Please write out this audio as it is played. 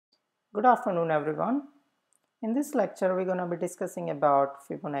Good afternoon, everyone. In this lecture, we're going to be discussing about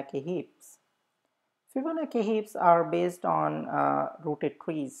Fibonacci heaps. Fibonacci heaps are based on rooted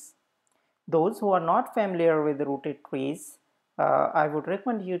trees. Those who are not familiar with rooted trees, I would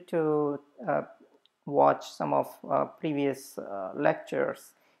recommend you to watch some of previous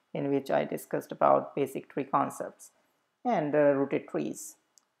lectures in which I discussed about basic tree concepts and rooted trees,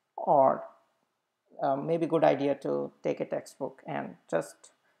 or maybe good idea to take a textbook and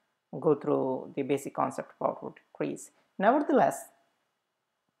just go through the basic concept about rooted trees. Nevertheless,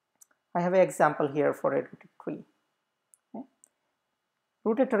 I have an example here for a rooted tree. Okay.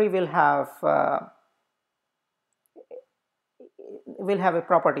 Rooted tree will have a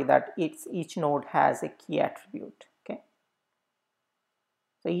property that each node has a key attribute. Okay,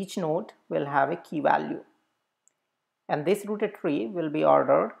 so each node will have a key value, and this rooted tree will be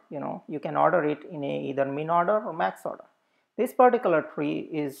ordered. You can order it in either min order or max order. This particular tree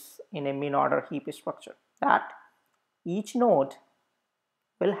is in a min order heap structure, that each node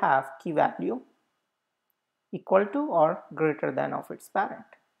will have key value equal to or greater than of its parent,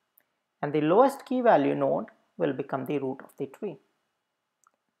 and the lowest key value node will become the root of the tree.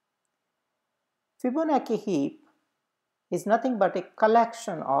 Fibonacci heap is nothing but a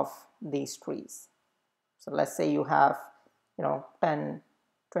collection of these trees. So let's say you have 10,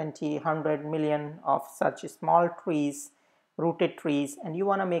 20, 100 million of such small trees, rooted trees, and you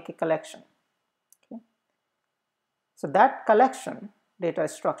want to make a collection. Okay. So that collection data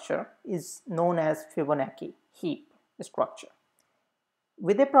structure is known as Fibonacci heap structure,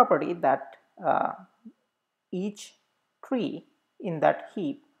 with a property that each tree in that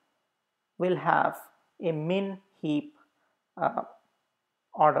heap will have a min heap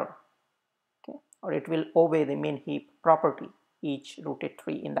order, okay, or it will obey the min heap property, each rooted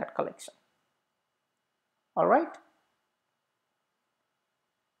tree in that collection. All right.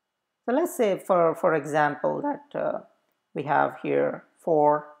 So let's say for example that we have here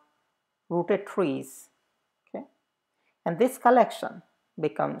 4 rooted trees, okay, and this collection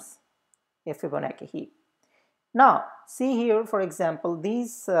becomes a Fibonacci heap. Now see here, for example,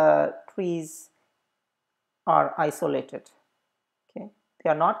 these trees are isolated, okay, they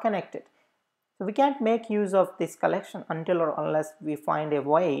are not connected, so we can't make use of this collection until or unless we find a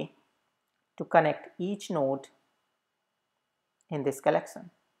way to connect each node in this collection.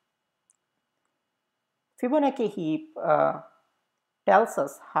 Fibonacci heap tells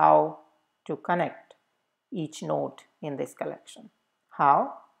us how to connect each node in this collection.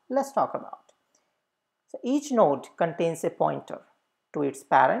 How? Let's talk about. So each node contains a pointer to its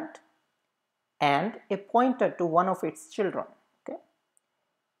parent and a pointer to one of its children. Okay?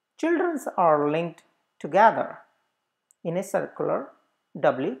 Children are linked together in a circular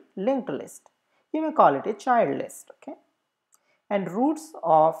doubly linked list. You may call it a child list. Okay? And roots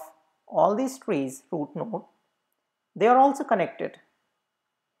of all these trees, root node, they are also connected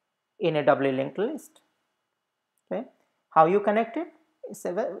in a doubly linked list. Okay? How you connect it?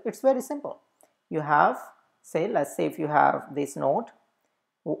 It's very simple. You have, let's say if you have this node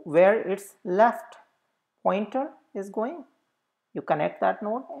where its left pointer is going, you connect that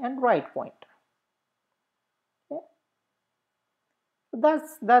node and right pointer. Okay?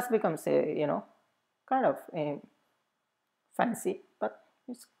 That's becomes a kind of a fancy, but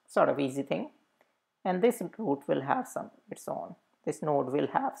it's sort of easy thing. And this root will have its own. This node will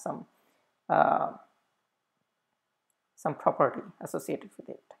have some property associated with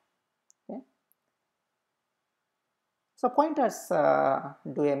it. Okay? So pointers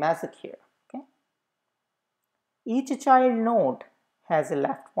do a magic here. Okay? Each child node has a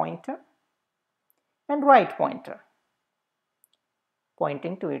left pointer and right pointer,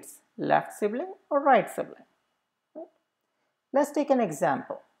 pointing to its left sibling or right sibling. Right? Let's take an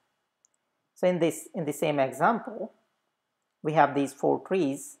example. So in the same example, we have these 4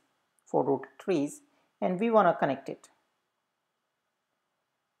 trees, 4 rooted trees, and we want to connect it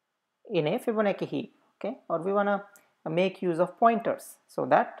in a Fibonacci heap, okay, or we want to make use of pointers so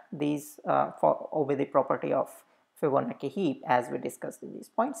that these obey the property of Fibonacci heap as we discussed in these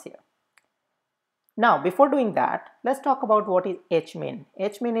points here. Now before doing that, let's talk about what is h-min.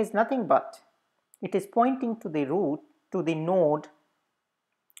 H-min is nothing but it is pointing to the root, to the node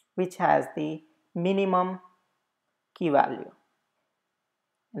which has the minimum key value,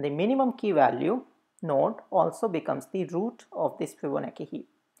 and the minimum key value node also becomes the root of this Fibonacci heap.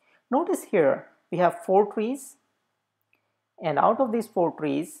 Notice here we have 4 trees, and out of these 4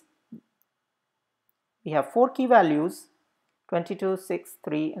 trees we have 4 key values, 22, 6,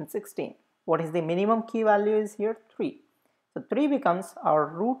 3 and 16. What is the minimum key value is here? 3. So 3 becomes our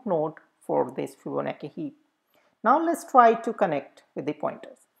root node for this Fibonacci heap. Now let's try to connect with the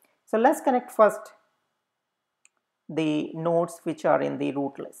pointers. So let's connect first the nodes which are in the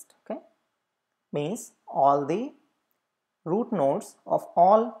root list. Okay, means all the root nodes of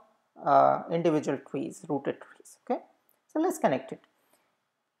all individual trees, rooted trees. Okay, so let's connect it.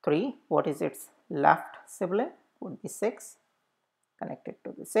 3, what is its left sibling? Would be 6. Connected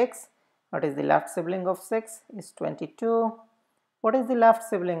to the 6. What is the left sibling of 6? Is 22. What is the left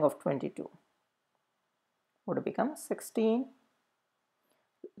sibling of 22? Would become 16.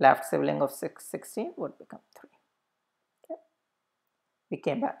 Left sibling of 16 would become 3. Okay, we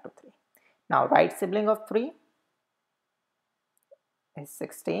came back to 3. Now right sibling of 3 is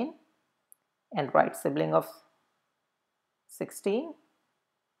 16, and right sibling of 16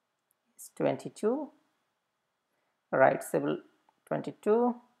 is 22. Right sibling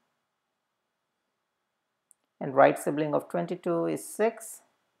 22, and right sibling of 22 is 6,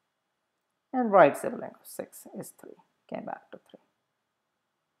 and right sibling of 6 is 3. Came back to 3.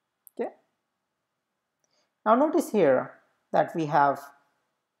 Okay. Now notice here that we have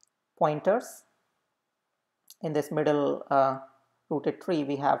pointers. In this middle rooted tree,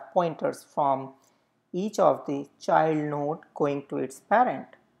 we have pointers from each of the child node going to its parent,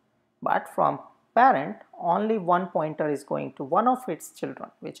 but from parent only one pointer is going to one of its children,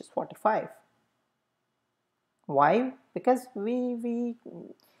 which is 45. Why? Because we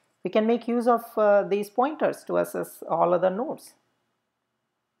can make use of these pointers to access all other nodes.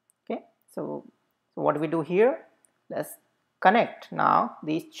 Okay, so what do we do here? Let's connect now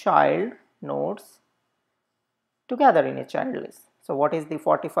these child nodes together in a child list. So what is the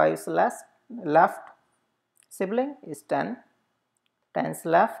 45's left sibling? Is 10. 10's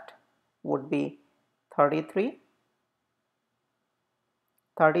left would be 33.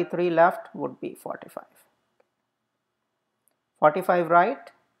 33 left would be 45. 45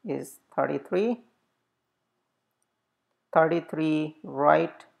 right is 33. 33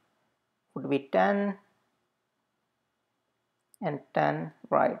 right would be 10, and 10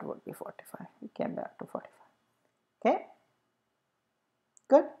 right would be 45. We came back to 45. Okay,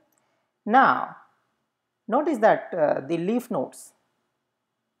 good. Now notice that the leaf nodes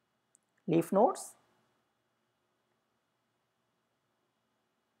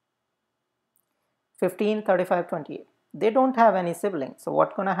 15, 35, 28, they don't have any siblings. So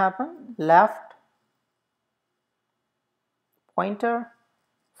what's going to happen? Left pointer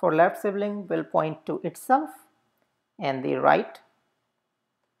for left sibling will point to itself, and the right,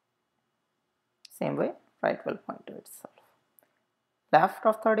 same way, right will point to itself. Left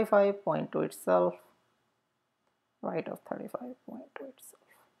of 35 point to itself, right of 35 point to itself.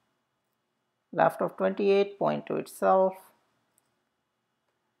 Left of 28 point to itself,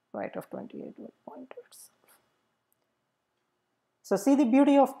 right of 28 will point to itself. So see the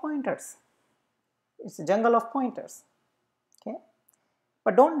beauty of pointers. It's a jungle of pointers. Okay,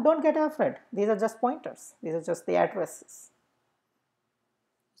 but don't get afraid. These are just pointers. These are just the addresses.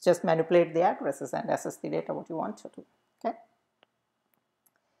 Just manipulate the addresses and access the data what you want to do. Okay.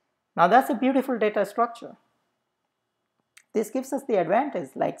 Now that's a beautiful data structure. This gives us the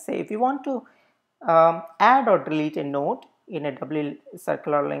advantage, like say if you want to add or delete a node in a doubly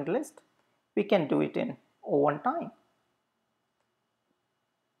circular linked list, we can do it in O1 time.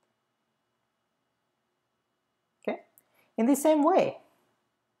 Okay. In the same way,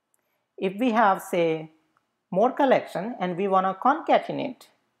 if we have say more collection and we want to concatenate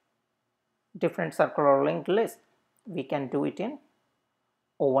different circular linked lists, we can do it in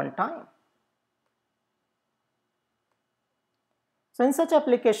O1 time. So in such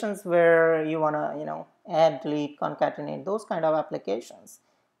applications where you want to add, delete, concatenate, those kind of applications,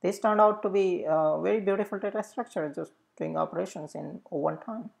 this turned out to be a very beautiful data structure, just doing operations in O1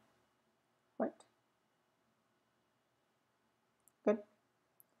 time, right? Good.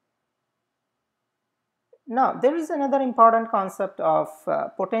 Now there is another important concept of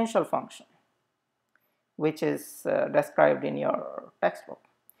potential function, which is described in your textbook.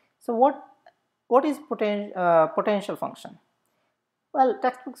 So what is potential function? Well,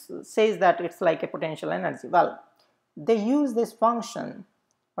 textbook says that it's like a potential energy. Well, they use this function,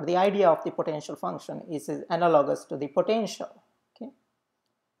 or the idea of the potential function is analogous to the potential, okay,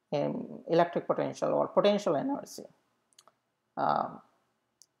 electric potential or potential energy,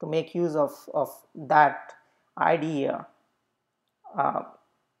 to make use of that idea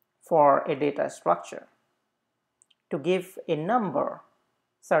for a data structure, to give a number,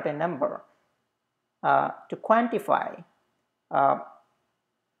 certain number, to quantify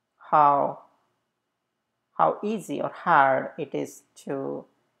how easy or hard it is to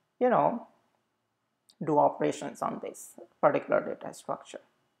do operations on this particular data structure.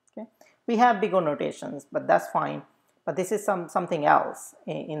 Okay, we have bigger notations, but that's fine. but this is something else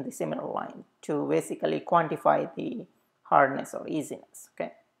in the similar line to basically quantify the hardness or easiness.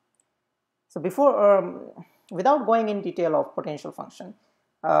 Okay, so without going in detail of potential function,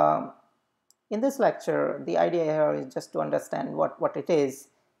 in this lecture the idea here is just to understand what it is.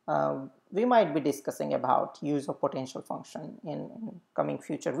 We might be discussing about use of potential function in coming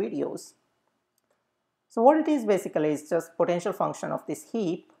future videos. So what it is basically is just potential function of this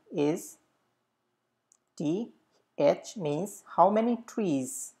heap is TH, means how many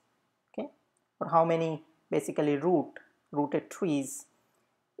trees, okay, or how many basically rooted trees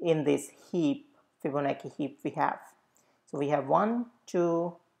in this heap, Fibonacci heap we have. So we have 1,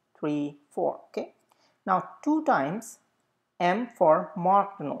 2, 3, 4. Okay, now 2 times m for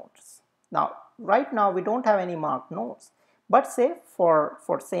marked nodes. Now right now we don't have any marked nodes, but say for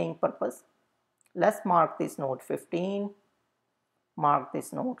saying purpose, let's mark this node 15, mark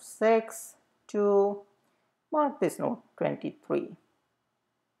this node 6, 2, mark this node 23.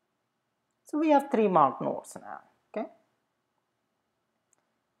 So we have 3 marked nodes now. Okay,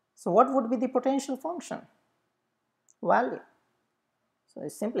 so what would be the potential function value? So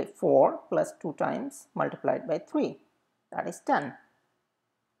it's simply 4 plus 2 times multiplied by 3, that is 10.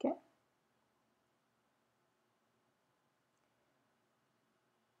 Okay,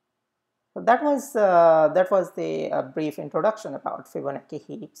 so that was the brief introduction about Fibonacci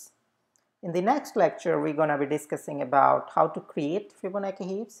heaps. In the next lecture, we're going to be discussing about how to create Fibonacci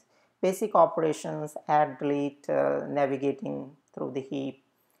heaps, basic operations, add, delete, navigating through the heap,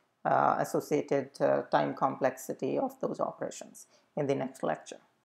 associated time complexity of those operations in the next lecture.